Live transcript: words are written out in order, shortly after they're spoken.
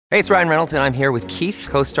Hey, it's Ryan Reynolds, and I'm here with Keith,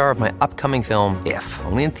 co-star of my upcoming film, If,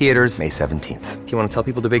 only in theaters May 17th. Do you want to tell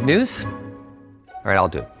people the big news? All right, I'll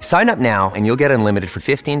do it. Sign up now and you'll get unlimited for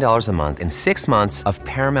 $15 a month and 6 months of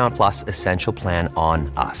Paramount Plus Essential Plan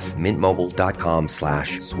on us.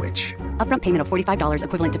 MintMobile.com/switch. Upfront payment of $45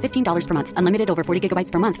 equivalent to $15 per month. Unlimited over 40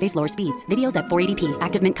 gigabytes per month. Face lower speeds. Videos at 480p.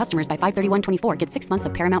 Active Mint customers by 531.24 get 6 months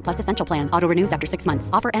of Paramount Plus Essential Plan. Auto renews after 6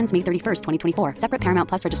 months. Offer ends May 31st, 2024. Separate Paramount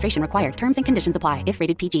Plus registration required. Terms and conditions apply if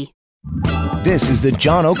rated PG. This is the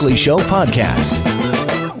John Oakley Show podcast.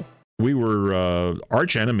 We were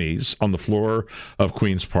arch enemies on the floor of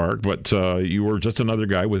Queen's Park, but you were just another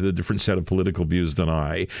guy with a different set of political views than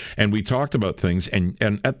I. And we talked about things.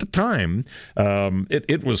 And at the time,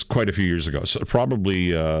 it was quite a few years ago, so probably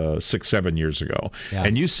 6-7 years ago. Yeah.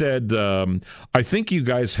 And you said, I think you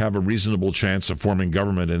guys have a reasonable chance of forming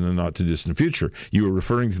government in the not-too-distant future. You were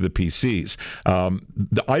referring to the PCs.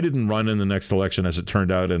 I didn't run in the next election, as it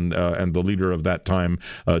turned out, and the leader of that time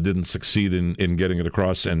didn't succeed in getting it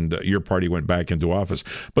across, and your party went back into office.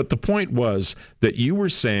 But the point was that you were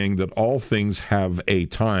saying that all things have a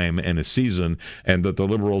time and a season, and that the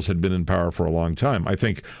Liberals had been in power for a long time. I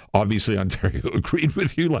think, obviously, Ontario agreed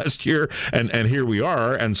with you last year, and here we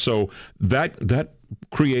are. And so that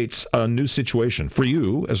creates a new situation for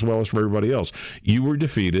you as well as for everybody else. You were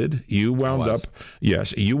defeated. You wound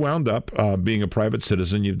up being a private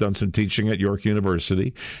citizen. You've done some teaching at York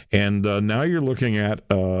University, and now you're looking at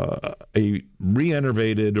a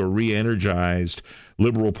re-enervated or re-energized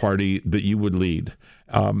Liberal Party that you would lead.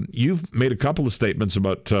 You've made a couple of statements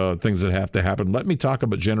about things that have to happen. Let me talk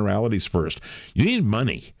about generalities first. You need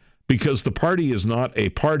money, because the party is not a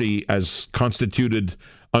party as constituted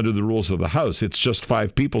under the rules of the House. It's just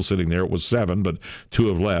 5 people sitting there. It was 7, but 2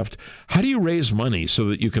 have left. How do you raise money so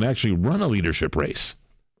that you can actually run a leadership race?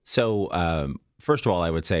 So, first of all, I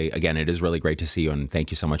would say, again, it is really great to see you, and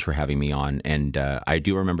thank you so much for having me on. And I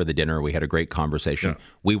do remember the dinner. We had a great conversation. Yeah.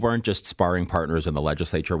 We weren't just sparring partners in the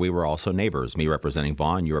legislature. We were also neighbors, me representing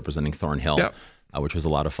Vaughan, you representing Thornhill, which was a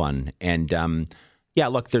lot of fun. And yeah,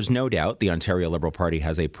 look, there's no doubt the Ontario Liberal Party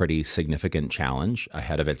has a pretty significant challenge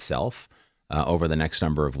ahead of itself over the next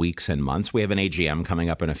number of weeks and months. We have an AGM coming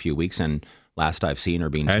up in a few weeks, and last I've seen or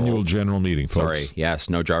been told... Annual general meeting, folks. Sorry, yes,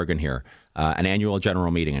 no jargon here. An annual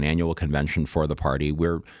general meeting, an annual convention for the party.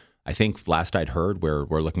 I think last I'd heard,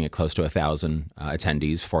 we're looking at close to 1,000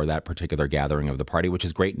 attendees for that particular gathering of the party, which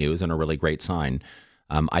is great news and a really great sign.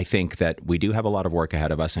 I think that we do have a lot of work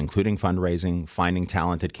ahead of us, including fundraising, finding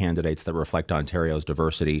talented candidates that reflect Ontario's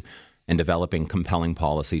diversity, and developing compelling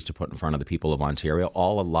policies to put in front of the people of Ontario.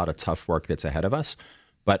 All a lot of tough work that's ahead of us.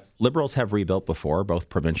 But Liberals have rebuilt before, both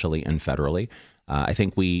provincially and federally. I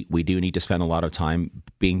think we do need to spend a lot of time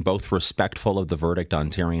being both respectful of the verdict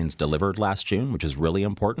Ontarians delivered last June, which is really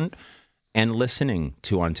important, and listening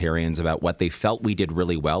to Ontarians about what they felt we did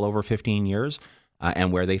really well over 15 years,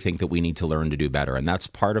 and where they think that we need to learn to do better. And that's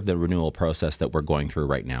part of the renewal process that we're going through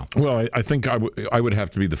right now. Well, I think I would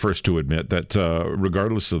have to be the first to admit that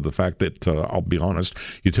regardless of the fact that, I'll be honest,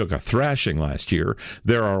 you took a thrashing last year,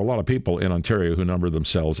 there are a lot of people in Ontario who number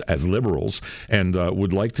themselves as Liberals and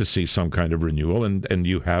would like to see some kind of renewal. And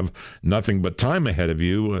you have nothing but time ahead of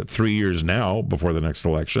you, 3 years now before the next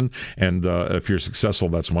election. And if you're successful,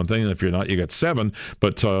 that's one thing. And if you're not, you got 7.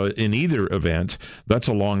 But in either event, that's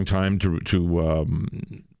a long time to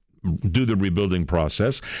do the rebuilding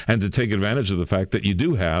process and to take advantage of the fact that you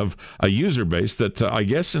do have a user base that I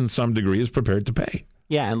guess in some degree is prepared to pay.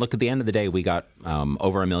 Yeah, and look, at the end of the day, we got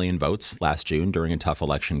over 1 million votes last June during a tough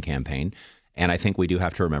election campaign. And I think we do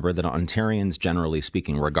have to remember that Ontarians, generally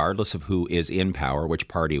speaking, regardless of who is in power, which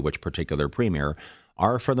party, which particular premier,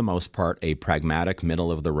 are for the most part a pragmatic,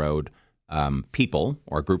 middle-of-the-road people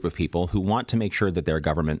or group of people who want to make sure that their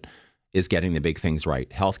government is getting the big things right: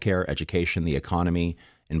 healthcare, education, the economy,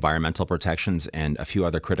 environmental protections, and a few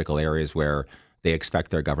other critical areas where they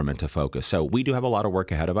expect their government to focus. So we do have a lot of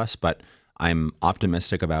work ahead of us, but I'm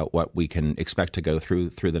optimistic about what we can expect to go through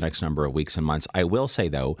the next number of weeks and months. I will say,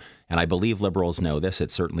 though, and I believe Liberals know this,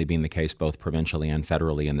 it's certainly been the case both provincially and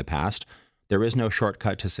federally in the past, there is no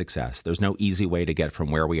shortcut to success. There's no easy way to get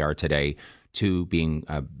from where we are today to being,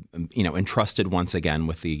 entrusted once again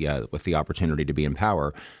with the opportunity to be in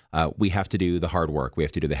power. We have to do the hard work. We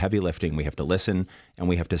have to do the heavy lifting. We have to listen, and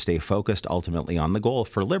we have to stay focused ultimately on the goal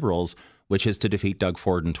for Liberals, which is to defeat Doug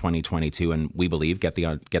Ford in 2022, and we believe get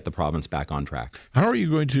the province back on track. How are you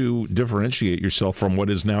going to differentiate yourself from what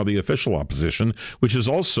is now the official opposition, which is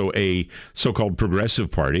also a so-called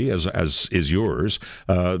progressive party, as is yours,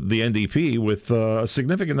 the NDP, with a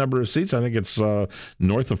significant number of seats? I think it's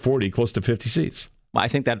north of 40, close to 50 seats. Well, I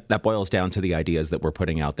think that boils down to the ideas that we're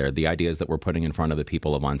putting out there, the ideas that we're putting in front of the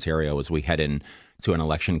people of Ontario as we head into an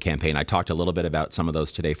election campaign. I talked a little bit about some of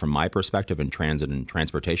those today from my perspective in transit and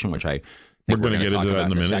transportation, which I think we're going to get into that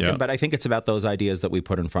in a minute. Second. Yeah. But I think it's about those ideas that we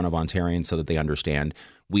put in front of Ontarians so that they understand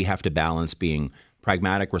we have to balance being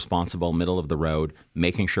pragmatic, responsible, middle of the road,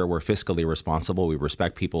 making sure we're fiscally responsible. We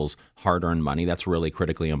respect people's hard-earned money. That's really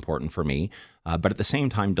critically important for me. But at the same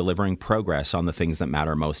time, delivering progress on the things that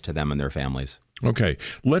matter most to them and their families. Okay,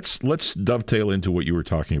 let's dovetail into what you were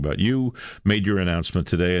talking about. You made your announcement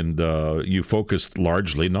today, and you focused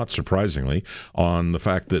largely, not surprisingly, on the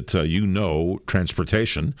fact that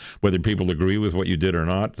transportation, whether people agree with what you did or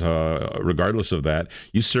not, regardless of that.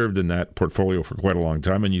 You served in that portfolio for quite a long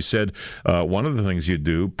time, and you said one of the things you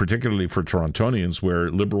do, particularly for Torontonians, where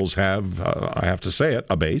Liberals have, I have to say it,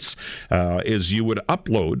 a base, is you would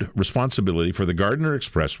upload responsibility for the Gardiner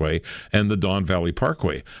Expressway and the Don Valley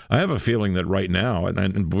Parkway. I have a feeling that right now,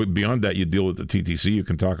 and beyond that, you deal with the TTC. You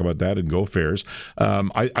can talk about that and Go Fares.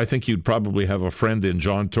 I think you'd probably have a friend in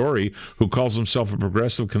John Tory who calls himself a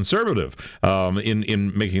progressive conservative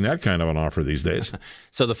in making that kind of an offer these days.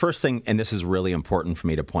 So the first thing, and this is really important for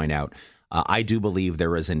me to point out, I do believe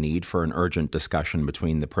there is a need for an urgent discussion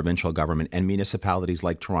between the provincial government and municipalities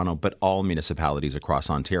like Toronto, but all municipalities across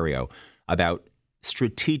Ontario, about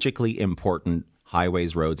strategically important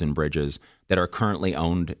highways, roads, and bridges that are currently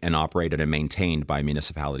owned and operated and maintained by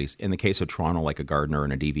municipalities. In the case of Toronto, like a Gardiner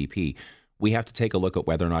and a DVP, we have to take a look at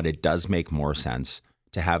whether or not it does make more sense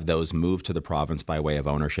to have those moved to the province by way of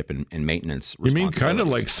ownership and maintenance. You mean kind of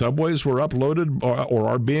like subways were uploaded or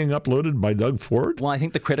are being uploaded by Doug Ford? Well, I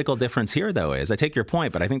think the critical difference here, though, is I take your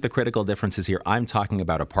point, but I think the critical difference is here. I'm talking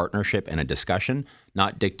about a partnership and a discussion,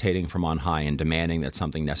 not dictating from on high and demanding that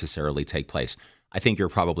something necessarily take place. I think you're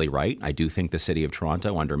probably right. I do think the City of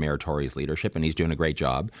Toronto, under Mayor Tory's leadership, and he's doing a great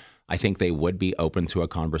job, I think they would be open to a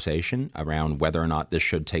conversation around whether or not this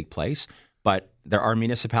should take place. But there are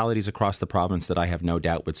municipalities across the province that I have no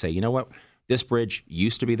doubt would say, you know what, this bridge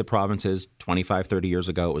used to be the province's 25, 30 years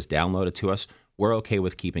ago. It was downloaded to us. We're okay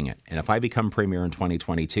with keeping it. And if I become premier in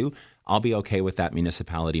 2022, I'll be okay with that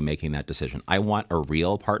municipality making that decision. I want a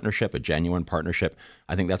real partnership, a genuine partnership.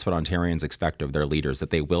 I think that's what Ontarians expect of their leaders, that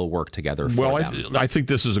they will work together for them. I think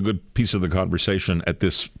this is a good piece of the conversation at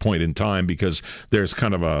this point in time, because there's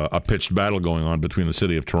kind of a pitched battle going on between the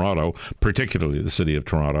City of Toronto, particularly the City of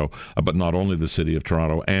Toronto, but not only the City of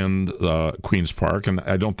Toronto, and Queen's Park. And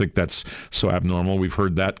I don't think that's so abnormal. We've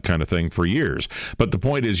heard that kind of thing for years. But the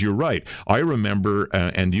point is, you're right. I remember,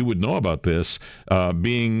 and you would know about this,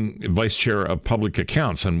 being vice chair of public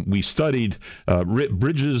accounts, and we studied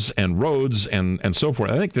bridges and roads and so forth.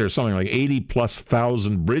 I think there's something like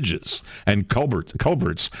 80,000+ bridges and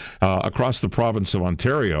culverts across the province of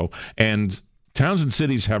Ontario, and towns and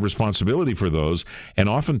cities have responsibility for those, and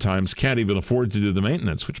oftentimes can't even afford to do the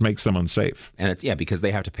maintenance, which makes them unsafe. And because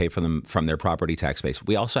they have to pay for them from their property tax base.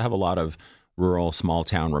 We also have a lot of rural, small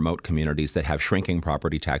town, remote communities that have shrinking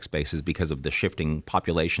property tax bases because of the shifting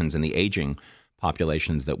populations and the aging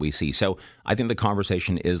populations that we see. So I think the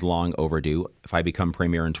conversation is long overdue. If I become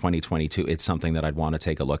premier in 2022, it's something that I'd want to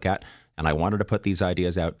take a look at. And I wanted to put these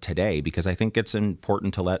ideas out today because I think it's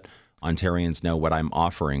important to let Ontarians know what I'm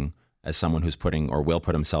offering as someone who's putting or will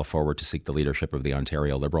put himself forward to seek the leadership of the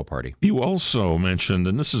Ontario Liberal Party. You also mentioned,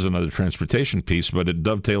 and this is another transportation piece, but it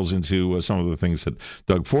dovetails into some of the things that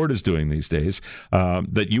Doug Ford is doing these days,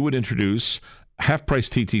 that you would introduce half-price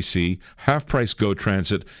TTC, half-price GO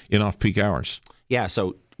Transit in off-peak hours. Yeah,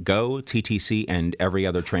 so GO, TTC, and every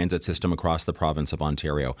other transit system across the province of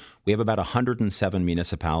Ontario. We have about 107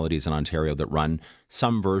 municipalities in Ontario that run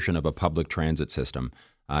some version of a public transit system.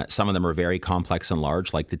 Some of them are very complex and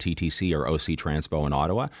large, like the TTC or OC Transpo in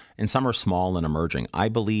Ottawa, and some are small and emerging. I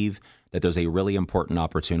believe that there's a really important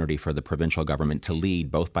opportunity for the provincial government to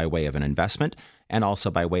lead, both by way of an investment and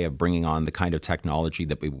also by way of bringing on the kind of technology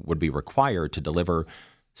that would be required to deliver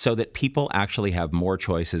so that people actually have more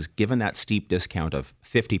choices, given that steep discount of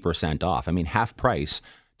 50% off. I mean, half price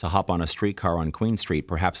to hop on a streetcar on Queen Street,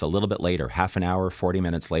 perhaps a little bit later, half an hour, 40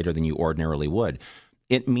 minutes later than you ordinarily would.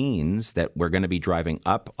 It means that we're going to be driving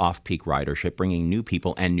up off-peak ridership, bringing new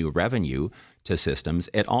people and new revenue to systems.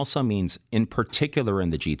 It also means, in particular in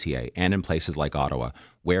the GTA and in places like Ottawa,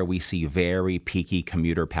 where we see very peaky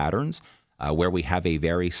commuter patterns, where we have a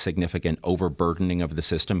very significant overburdening of the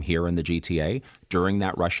system here in the GTA during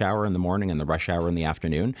that rush hour in the morning and the rush hour in the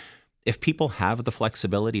afternoon. If people have the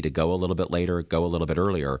flexibility to go a little bit later, go a little bit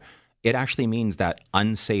earlier, it actually means that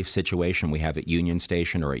unsafe situation we have at Union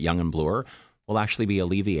Station or at Yonge and Bloor will actually be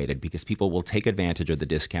alleviated because people will take advantage of the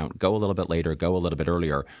discount, go a little bit later, go a little bit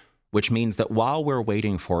earlier. which means that while we're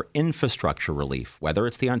waiting for infrastructure relief, whether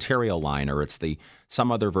it's the Ontario line or it's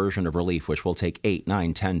some other version of relief, which will take 8,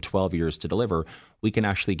 9, 10, 12 years to deliver, we can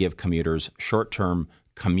actually give commuters short-term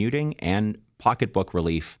commuting and pocketbook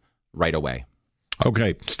relief right away.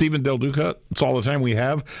 Okay, Stephen Del Duca, it's all the time we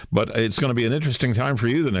have, but it's going to be an interesting time for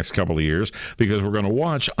you the next couple of years because we're going to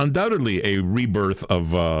watch undoubtedly a rebirth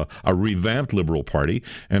of a revamped Liberal Party,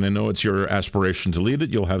 and I know it's your aspiration to lead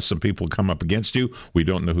it. You'll have some people come up against you. We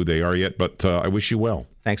don't know who they are yet, but I wish you well.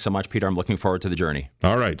 Thanks so much, Peter. I'm looking forward to the journey.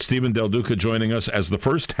 All right, Stephen Del Duca joining us as the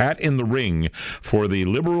first hat in the ring for the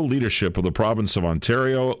Liberal leadership of the province of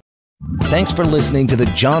Ontario. Thanks for listening to the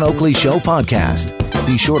John Oakley Show podcast.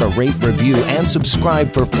 Be sure to rate, review, and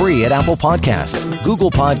subscribe for free at Apple Podcasts, Google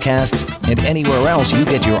Podcasts, and anywhere else you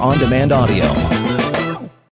get your on-demand audio.